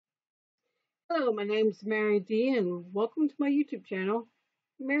Hello, my name's MaryD and welcome to my YouTube channel,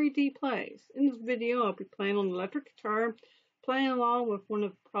 MaryD Plays. In this video I'll be playing on the electric guitar, playing along with one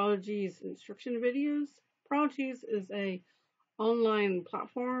of Prodigy's instruction videos. Prodigies is a online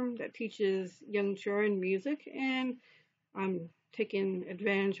platform that teaches young children music, and I'm taking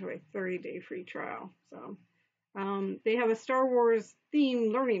advantage of a 30-day free trial. So they have a Star Wars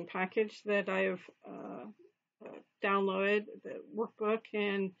themed learning package that I've downloaded, the workbook,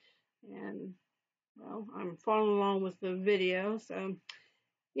 and well, I'm following along with the video. So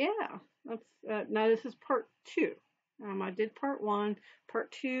yeah, that's now this is part two. I did part one.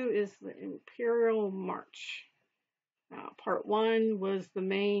 Part two is the Imperial March. Part one was the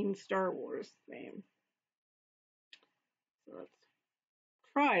main Star Wars theme. So let's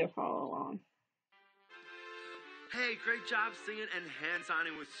try to follow along. Hey, great job singing and hand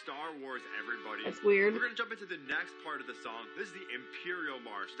signing with Star Wars, everybody. That's weird. We're going to jump into the next part of the song. This is the Imperial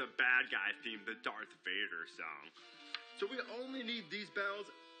March, the bad guy theme, the Darth Vader song. So we only need these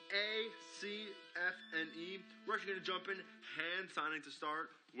bells, A, C, F, and E. We're actually going to jump in hand signing to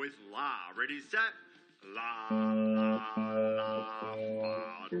start with La. Ready, set? La, la, la,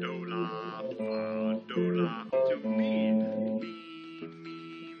 fa, do, la, fa, do, la. To me,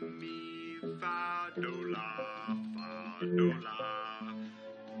 fa, do, la. Do, la,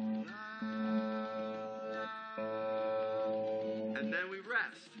 and then we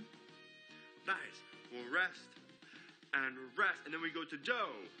rest. Nice. We'll rest and rest, and then we go to do,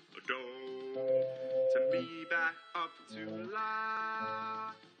 to mi, back up to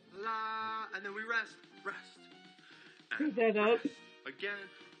la, and then we rest, and that up. rest again.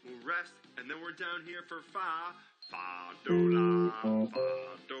 We'll rest, and then we're down here for fa, do, la,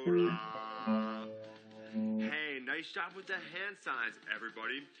 do, la. Hey, nice job with the hand signs,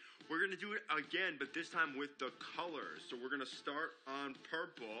 everybody. We're going to do it again, but this time with the colors. So we're going to start on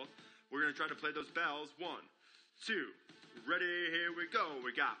purple. We're going to try to play those bells. 1, 2, ready, here we go.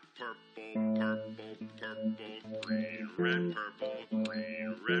 We got purple, purple, purple, green, red, purple,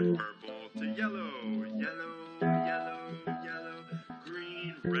 green, red, purple, to yellow, yellow, yellow, yellow,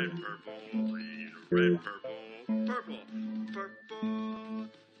 green, red, purple, green, red, purple, purple, purple,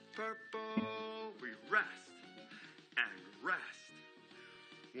 purple. We rest and rest.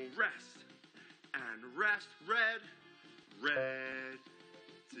 We'll rest and rest. Red, red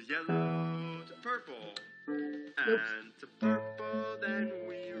to yellow to purple and to purple. Then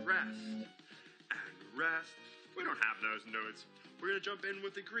we rest and rest. We don't have those notes. We're gonna jump in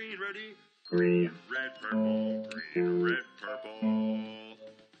with the green. Ready? Green, red, purple. Green, red, purple.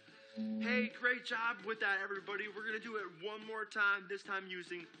 Hey, great job with that, everybody. We're going to do it one more time, this time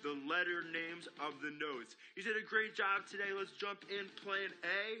using the letter names of the notes. You did a great job today. Let's jump in playing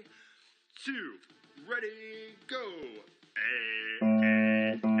A, 2, ready, go. A,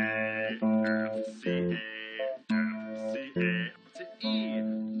 F, C, A, F, C, A, to E,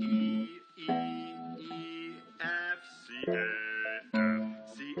 E, E, E, F, C, A, F,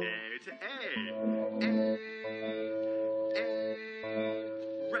 C, A, to A,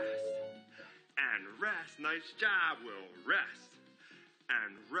 rest. Nice job. We'll rest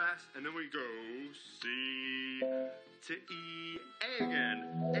and rest, and then we go C to E, A again,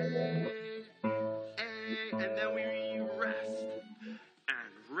 A, and then we rest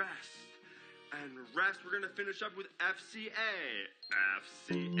and rest and rest. We're gonna finish up with F, C, A, F,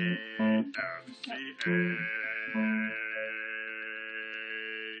 C, A, F, C, A.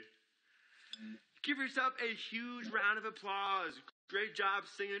 Give yourself a huge round of applause. Great job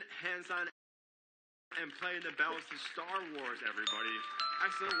singing, hand sign, and playing the bells to Star Wars, everybody.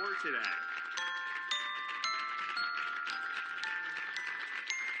 Excellent work today.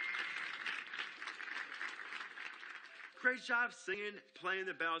 Great job singing, playing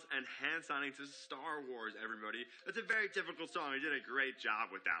the bells, and hand signing to Star Wars, everybody. That's a very difficult song. You did a great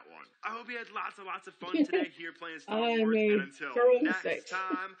job with that one. I hope you had lots and lots of fun today here playing Star Wars. And until next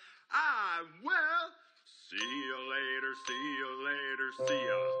time, I will see you later, see you later, see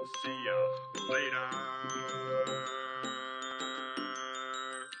ya later.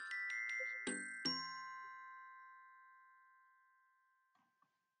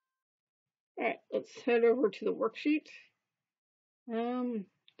 Alright, let's head over to the worksheet.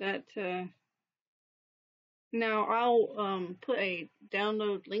 Now I'll put a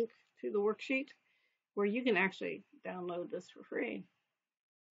download link to the worksheet where you can actually download this for free.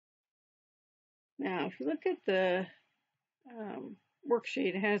 Now, if you look at the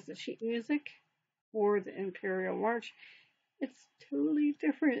worksheet, it has the sheet music for the Imperial March. It's totally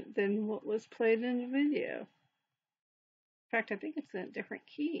different than what was played in the video. In fact, I think it's in a different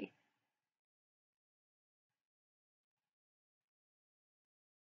key.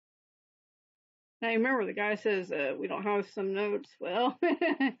 Now remember, the guy says we don't have some notes. Well,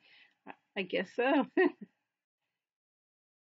 I guess so.